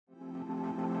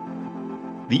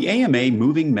The AMA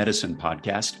Moving Medicine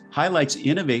podcast highlights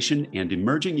innovation and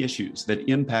emerging issues that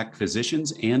impact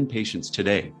physicians and patients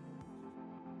today.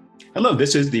 Hello,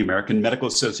 this is the American Medical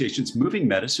Association's Moving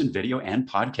Medicine video and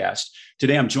podcast.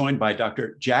 Today, I'm joined by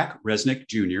Dr. Jack Resnick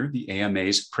Jr., the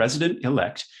AMA's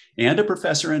president-elect and a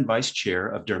professor and vice chair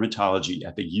of dermatology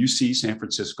at the UC San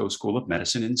Francisco School of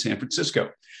Medicine in San Francisco.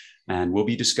 And we'll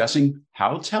be discussing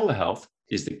how telehealth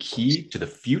is the key to the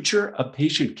future of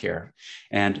patient care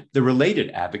and the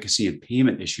related advocacy and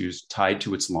payment issues tied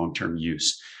to its long-term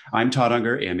use. I'm Todd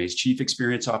Unger, AMA's Chief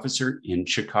Experience Officer in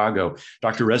Chicago.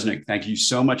 Dr. Resnick, thank you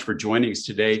so much for joining us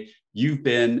today. You've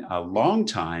been a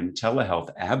longtime telehealth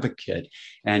advocate,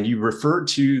 and you referred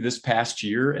to this past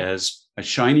year as a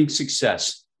shining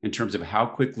success in terms of how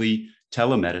quickly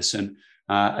telemedicine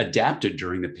adapted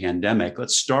during the pandemic.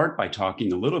 Let's start by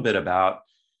talking a little bit about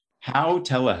how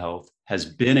telehealth has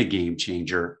been a game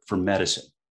changer for medicine.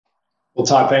 Well,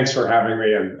 Todd, thanks for having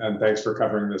me and thanks for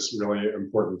covering this really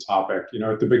important topic. You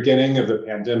know, at the beginning of the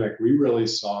pandemic, we really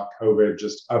saw COVID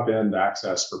just upend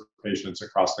access for patients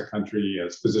across the country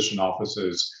as physician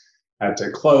offices had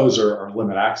to close or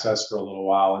limit access for a little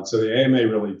while. And so the AMA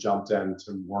really jumped in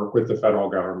to work with the federal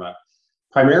government,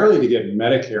 primarily to get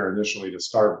Medicare initially to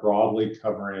start broadly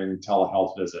covering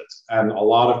telehealth visits. And a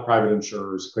lot of private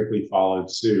insurers quickly followed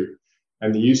suit.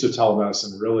 And the use of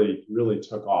telemedicine really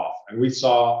took off. And we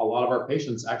saw a lot of our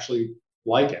patients actually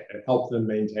like it. It helped them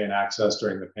maintain access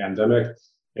during the pandemic.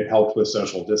 It helped with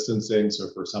social distancing. So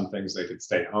for some things, they could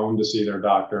stay home to see their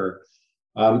doctor.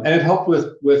 And it helped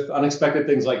with unexpected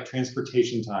things like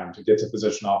transportation time to get to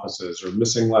physician offices or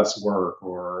missing less work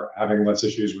or having less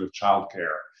issues with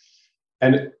childcare.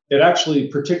 And it actually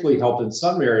particularly helped in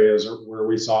some areas where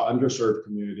we saw underserved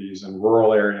communities and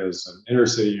rural areas and inner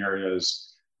city areas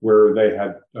where they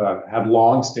had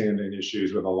long-standing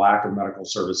issues with a lack of medical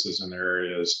services in their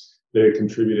areas. They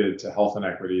contributed to health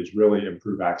inequities, really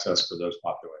improve access for those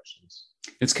populations.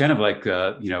 It's kind of like,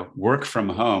 work from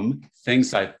home,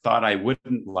 things I thought I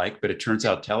wouldn't like, but it turns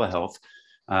out telehealth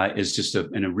is just a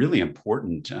really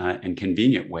important and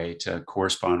convenient way to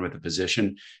correspond with a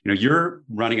physician. You know, you're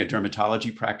running a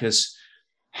dermatology practice.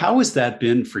 How has that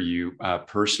been for you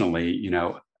personally? You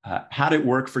know, how did it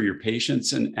work for your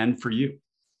patients and for you?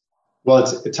 Well,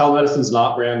 telemedicine is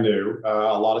not brand new.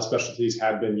 A lot of specialties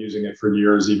had been using it for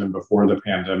years, even before the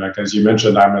pandemic. As you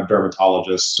mentioned, I'm a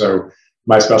dermatologist, so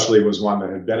my specialty was one that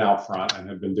had been out front and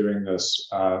had been doing this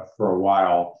for a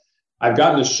while. I've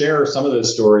gotten to share some of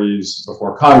those stories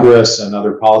before Congress and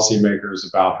other policymakers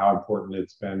about how important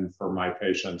it's been for my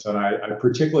patients. And I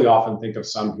particularly often think of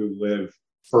some who live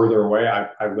further away.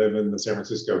 I live in the San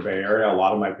Francisco Bay Area. A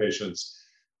lot of my patients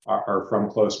are from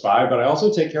close by, but I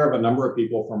also take care of a number of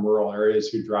people from rural areas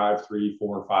who drive 3,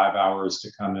 4, 5 hours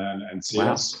to come in and see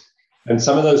us. And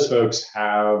some of those folks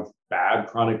have bad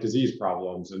chronic disease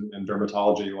problems in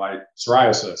dermatology, like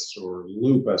psoriasis or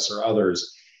lupus or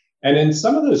others. And in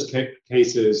some of those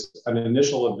cases, an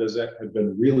initial visit had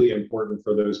been really important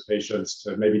for those patients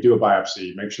to maybe do a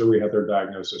biopsy, make sure we have their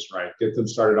diagnosis right, get them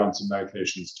started on some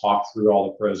medications, talk through all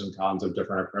the pros and cons of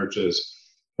different approaches.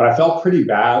 But I felt pretty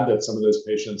bad that some of those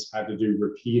patients had to do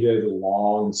repeated,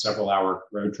 long, several-hour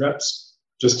road trips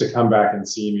just to come back and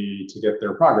see me to get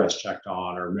their progress checked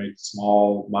on or make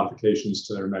small modifications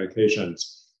to their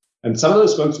medications. And some of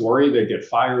those folks worry they'd get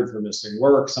fired for missing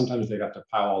work. Sometimes they got to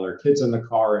pile all their kids in the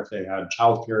car if they had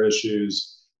childcare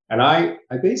issues. And I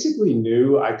basically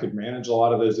knew I could manage a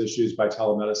lot of those issues by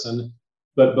telemedicine.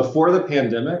 But before the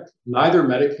pandemic, neither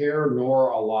Medicare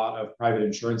nor a lot of private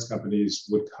insurance companies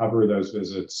would cover those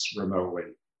visits remotely.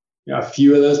 You know, a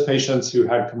few of those patients who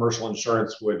had commercial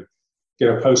insurance would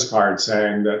get a postcard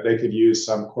saying that they could use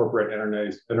some corporate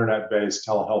internet-based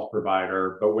telehealth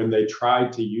provider, but when they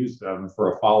tried to use them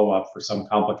for a follow-up for some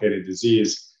complicated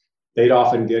disease, they'd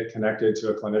often get connected to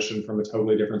a clinician from a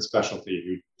totally different specialty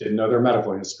who didn't know their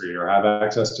medical history or have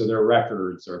access to their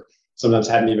records or sometimes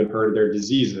hadn't even heard of their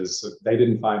diseases. So they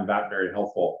didn't find that very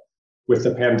helpful. With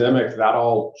the pandemic, that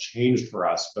all changed for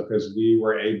us because we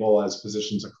were able, as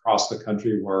physicians across the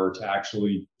country were, to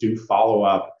actually do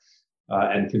follow-up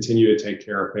and continue to take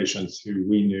care of patients who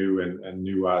we knew and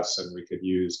knew us, and we could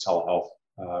use telehealth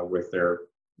with their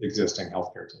existing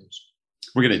healthcare teams.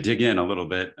 We're going to dig in a little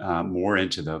bit more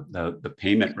into the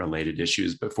payment-related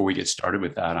issues. Before we get started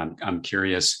with that, I'm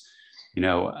curious,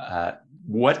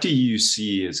 what do you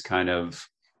see as kind of,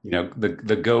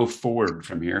 the go forward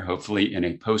from here, hopefully in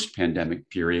a post-pandemic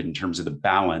period, in terms of the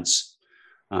balance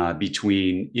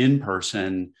between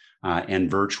in-person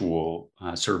and virtual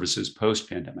services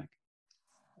post-pandemic?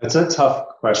 It's a tough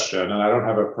question, and I don't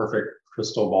have a perfect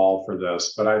crystal ball for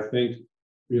this, but I think,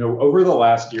 over the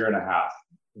last year and a half,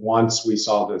 once we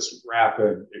saw this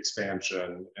rapid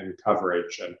expansion in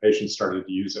coverage and patients started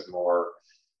to use it more,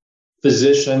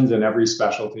 physicians in every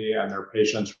specialty and their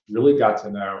patients really got to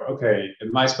know, okay,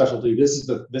 in my specialty, this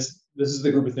is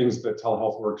the group of things that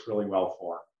telehealth works really well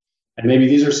for. And maybe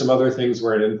these are some other things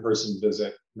where an in-person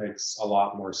visit makes a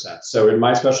lot more sense. So in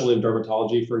my specialty of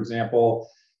dermatology, for example,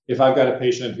 if I've got a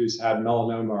patient who's had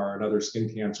melanoma or another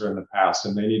skin cancer in the past,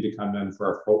 and they need to come in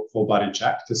for a full body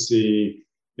check to see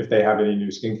if they have any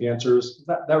new skin cancers,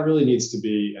 that really needs to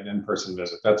be an in-person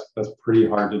visit. That's pretty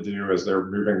hard to do as they're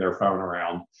moving their phone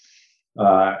around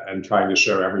and trying to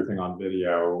show everything on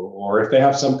video. Or if they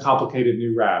have some complicated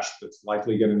new rash that's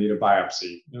likely going to need a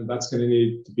biopsy, that's going to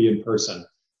need to be in person.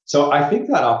 So I think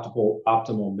that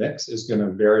optimal mix is going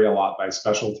to vary a lot by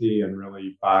specialty and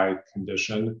really by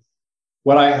condition.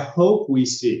 What I hope we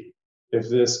see, if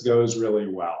this goes really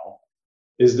well,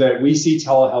 is that we see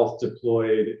telehealth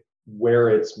deployed where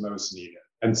it's most needed.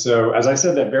 And so, as I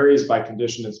said, that varies by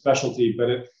condition and specialty, but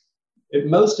it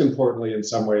most importantly, in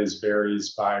some ways,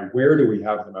 varies by where do we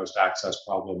have the most access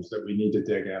problems that we need to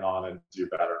dig in on and do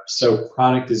better. So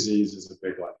chronic disease is a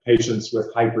big one. Patients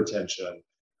with hypertension,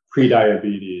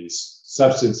 prediabetes,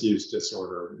 substance use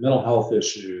disorder, mental health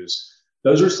issues.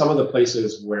 Those are some of the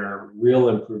places where real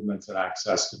improvements in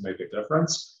access could make a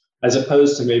difference, as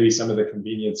opposed to maybe some of the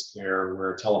convenience care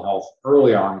where telehealth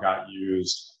early on got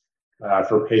used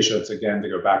for patients, again, to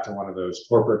go back to one of those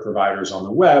corporate providers on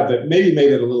the web that maybe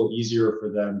made it a little easier for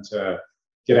them to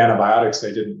get antibiotics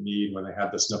they didn't need when they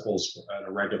had the sniffles at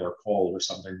a regular cold or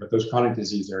something. But those chronic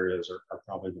disease areas are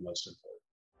probably the most important.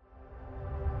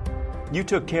 You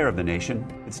took care of the nation.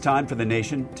 It's time for the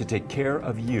nation to take care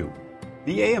of you.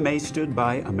 The AMA stood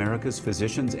by America's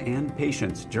physicians and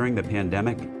patients during the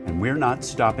pandemic, and we're not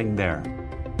stopping there.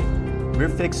 We're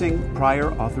fixing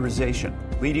prior authorization,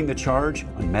 leading the charge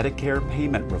on Medicare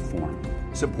payment reform,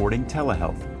 supporting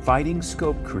telehealth, fighting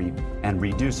scope creep, and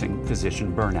reducing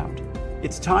physician burnout.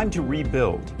 It's time to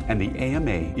rebuild, and the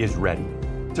AMA is ready.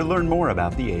 To learn more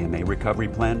about the AMA Recovery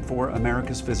Plan for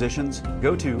America's Physicians,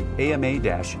 go to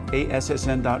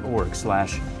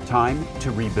ama-assn.org/time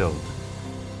to rebuild.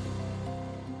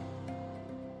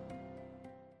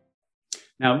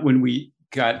 Now, when we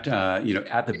got,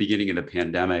 at the beginning of the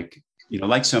pandemic,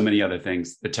 like so many other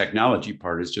things, the technology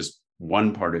part is just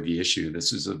one part of the issue.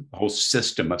 This is a whole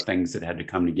system of things that had to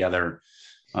come together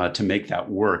to make that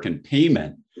work. And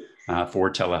payment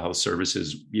for telehealth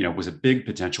services, was a big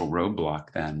potential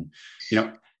roadblock then.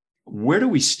 Where do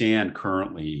we stand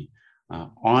currently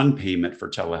on payment for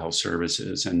telehealth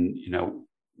services? And,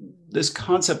 this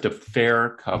concept of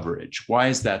fair coverage, why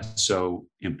is that so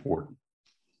important?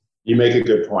 You make a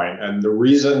good point. And the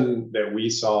reason that we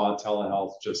saw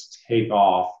telehealth just take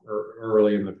off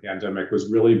early in the pandemic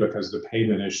was really because the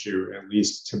payment issue, at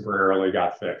least temporarily,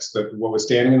 got fixed. That what was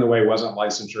standing in the way wasn't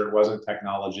licensure, it wasn't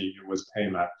technology, it was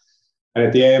payment. And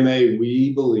at the AMA,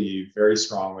 we believe very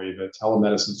strongly that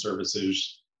telemedicine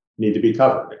services need to be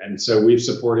covered. And so we've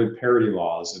supported parity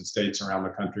laws in states around the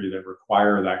country that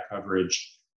require that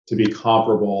coverage to be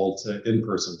comparable to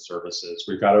in-person services.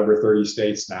 We've got over 30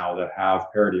 states now that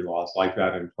have parity laws like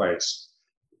that in place.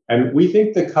 And we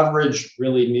think the coverage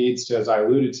really needs to, as I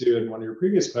alluded to in one of your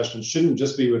previous questions, shouldn't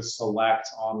just be with select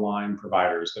online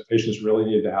providers. That patients really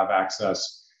need to have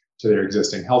access to their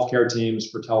existing healthcare teams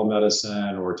for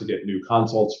telemedicine, or to get new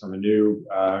consults from a new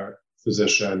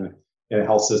physician in a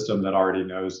health system that already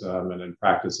knows them and in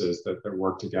practices that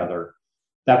work together.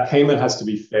 That payment has to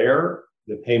be fair.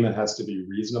 The payment has to be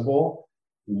reasonable.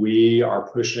 We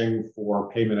are pushing for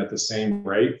payment at the same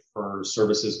rate for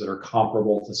services that are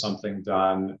comparable to something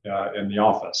done in the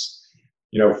office.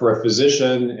 For a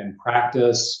physician in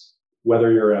practice,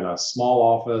 whether you're in a small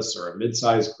office or a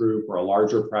mid-sized group or a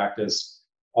larger practice,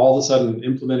 all of a sudden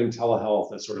implementing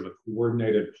telehealth as sort of a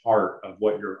coordinated part of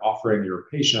what you're offering your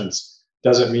patients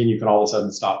doesn't mean you can all of a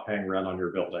sudden stop paying rent on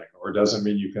your building, or doesn't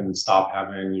mean you can stop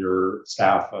having your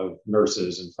staff of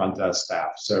nurses and front desk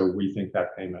staff. So we think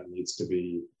that payment needs to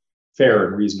be fair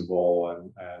and reasonable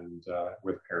and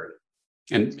with parity.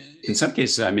 And in some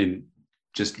cases,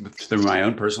 just through my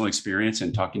own personal experience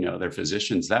and talking to other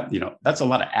physicians, that's a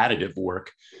lot of additive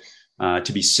work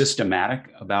to be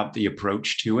systematic about the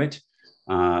approach to it.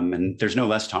 And there's no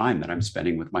less time that I'm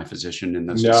spending with my physician in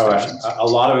those discussions. A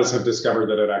lot of us have discovered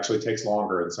that it actually takes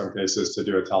longer in some cases to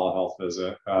do a telehealth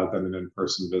visit than an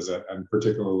in-person visit. And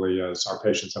particularly as our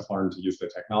patients have learned to use the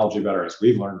technology better, as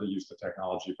we've learned to use the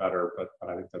technology better. But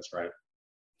I think that's right.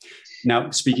 Now,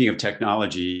 speaking of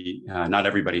technology, not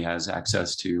everybody has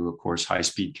access to, of course,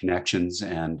 high-speed connections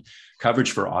and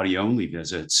coverage for audio-only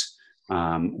visits.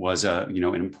 was an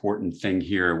important thing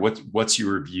here. What's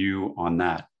your view on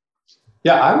that?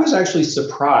 Yeah, I was actually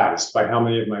surprised by how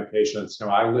many of my patients,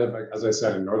 I live, as I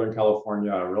said, in Northern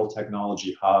California, a real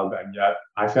technology hub, and yet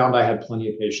I found I had plenty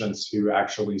of patients who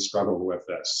actually struggled with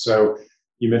this. So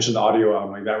you mentioned audio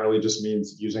only. That really just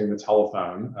means using the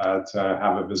telephone to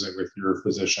have a visit with your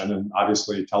physician. And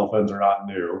obviously, telephones are not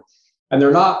new. And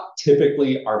they're not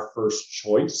typically our first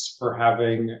choice for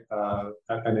having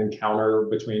an encounter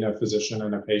between a physician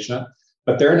and a patient.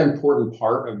 But they're an important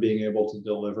part of being able to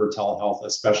deliver telehealth,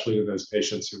 especially to those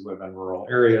patients who live in rural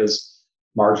areas,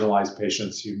 marginalized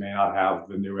patients who may not have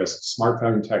the newest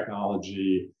smartphone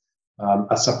technology.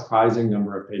 A surprising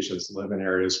number of patients live in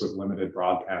areas with limited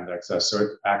broadband access.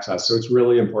 So it's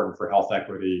really important for health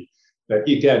equity that,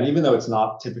 again, even though it's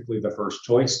not typically the first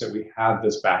choice, that we have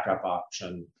this backup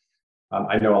option.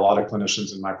 I know a lot of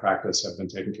clinicians in my practice have been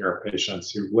taking care of patients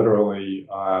who literally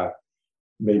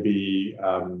maybe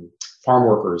farm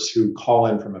workers who call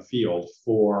in from a field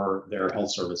for their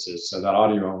health services. So that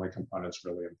audio only component is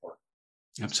really important.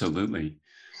 Absolutely.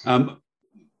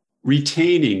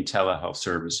 Retaining telehealth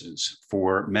services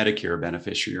for Medicare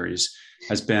beneficiaries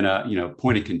has been a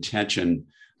point of contention,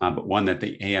 but one that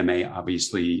the AMA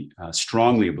obviously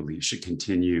strongly believes should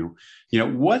continue.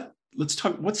 Let's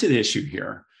talk. What's at issue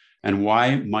here, and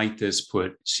why might this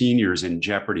put seniors in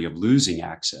jeopardy of losing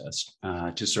access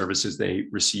to services they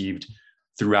received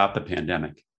throughout the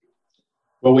pandemic?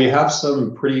 Well, we have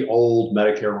some pretty old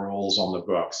Medicare rules on the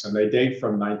books, and they date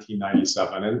from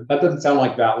 1997. And that doesn't sound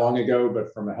like that long ago,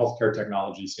 but from a healthcare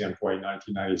technology standpoint,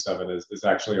 1997 is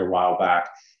actually a while back.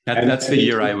 That's the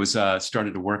year I was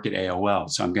started to work at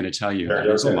AOL. So I'm going to tell you that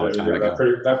was a long time ago.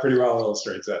 That pretty well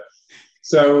illustrates it.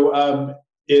 So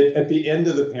at the end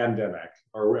of the pandemic,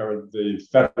 or the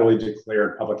federally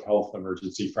declared public health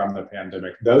emergency from the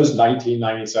pandemic, those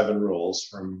 1997 rules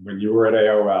from when you were at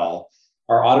AOL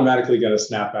are automatically going to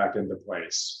snap back into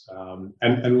place.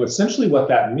 And essentially what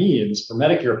that means for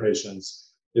Medicare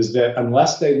patients is that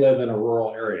unless they live in a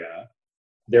rural area,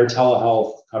 their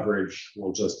telehealth coverage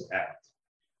will just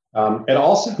end. It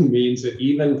also means that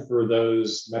even for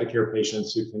those Medicare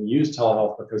patients who can use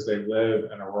telehealth because they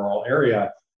live in a rural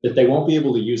area, that they won't be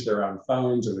able to use their own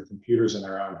phones or the computers in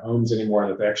their own homes anymore,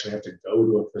 that they actually have to go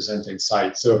to a presenting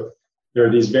site. So there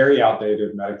are these very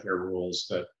outdated Medicare rules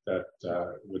that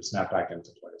would snap back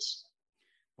into place.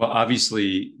 Well,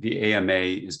 obviously, the AMA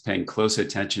is paying close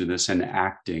attention to this and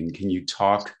acting. Can you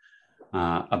talk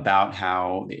about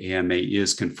how the AMA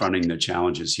is confronting the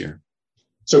challenges here?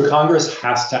 So Congress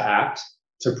has to act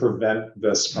to prevent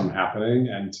this from happening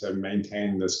and to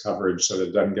maintain this coverage so that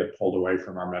it doesn't get pulled away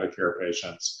from our Medicare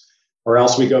patients. Or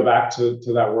else we go back to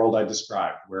that world I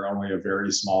described, where only a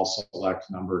very small select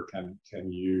number can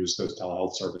use those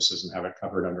telehealth services and have it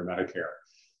covered under Medicare.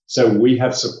 So we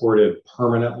have supported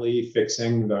permanently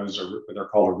fixing those, they're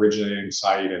called originating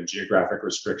site and geographic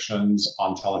restrictions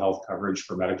on telehealth coverage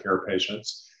for Medicare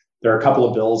patients. There are a couple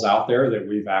of bills out there that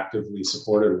we've actively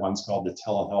supported. One's called the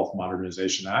Telehealth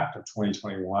Modernization Act of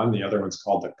 2021. The other one's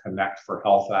called the Connect for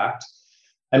Health Act.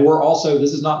 And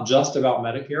this is not just about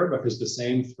Medicare, because the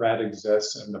same threat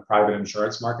exists in the private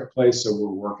insurance marketplace. So we're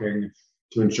working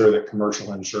to ensure that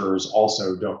commercial insurers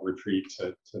also don't retreat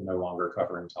to no longer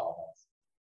covering telehealth.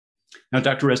 Now,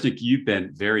 Dr. Resnick, you've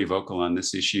been very vocal on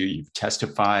this issue. You've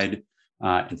testified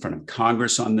in front of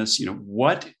Congress on this.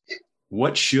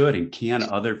 What should and can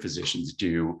other physicians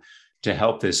do to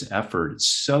help this effort? It's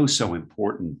so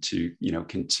important to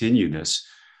continue this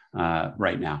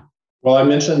right now. Well, I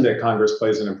mentioned that Congress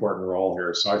plays an important role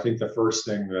here. So I think the first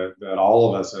thing that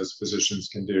all of us as physicians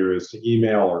can do is to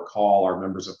email or call our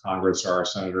members of Congress or our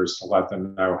senators to let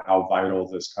them know how vital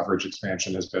this coverage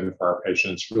expansion has been for our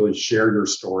patients. Really share your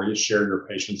stories, share your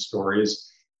patient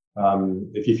stories.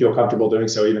 If you feel comfortable doing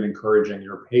so, even encouraging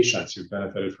your patients who've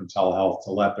benefited from telehealth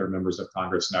to let their members of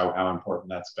Congress know how important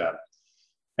that's been.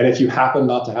 And if you happen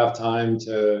not to have time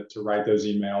to write those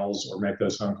emails or make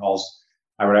those phone calls,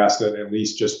 I would ask that at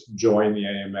least just join the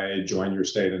AMA, join your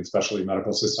state and specialty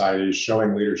medical societies.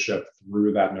 Showing leadership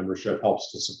through that membership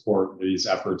helps to support these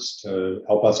efforts to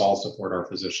help us all support our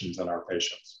physicians and our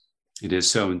patients. It is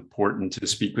so important to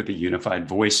speak with a unified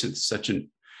voice. It's such an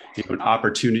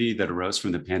opportunity that arose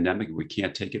from the pandemic. We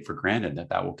can't take it for granted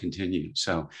that will continue.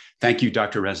 So thank you,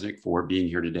 Dr. Resnick, for being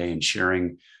here today and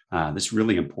sharing this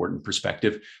really important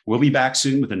perspective. We'll be back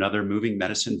soon with another Moving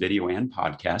Medicine video and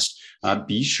podcast.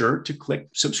 Be sure to click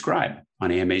subscribe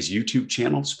on AMA's YouTube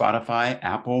channel, Spotify,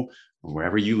 Apple, or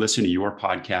wherever you listen to your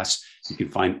podcasts. You can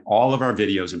find all of our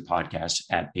videos and podcasts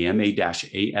at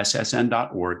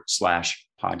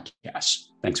ama-assn.org/podcasts.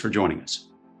 Thanks for joining us.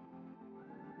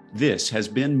 This has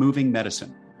been Moving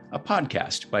Medicine, a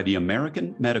podcast by the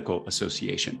American Medical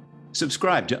Association.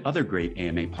 Subscribe to other great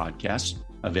AMA podcasts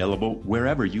available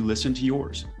wherever you listen to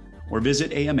yours, or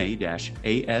visit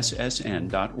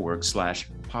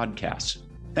ama-assn.org/podcasts.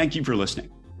 Thank you for listening.